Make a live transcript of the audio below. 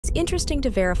it's interesting to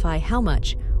verify how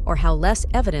much or how less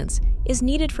evidence is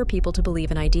needed for people to believe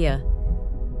an idea.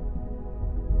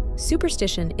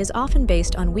 Superstition is often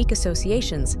based on weak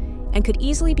associations and could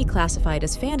easily be classified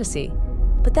as fantasy,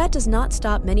 but that does not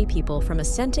stop many people from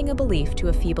assenting a belief to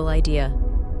a feeble idea.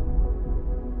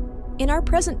 In our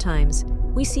present times,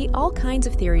 we see all kinds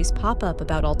of theories pop up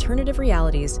about alternative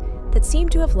realities that seem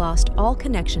to have lost all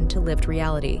connection to lived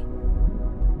reality.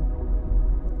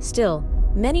 Still,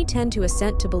 many tend to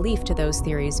assent to belief to those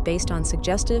theories based on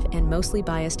suggestive and mostly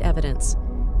biased evidence.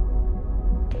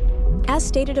 As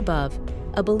stated above,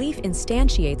 a belief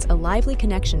instantiates a lively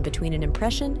connection between an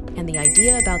impression and the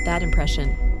idea about that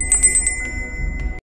impression.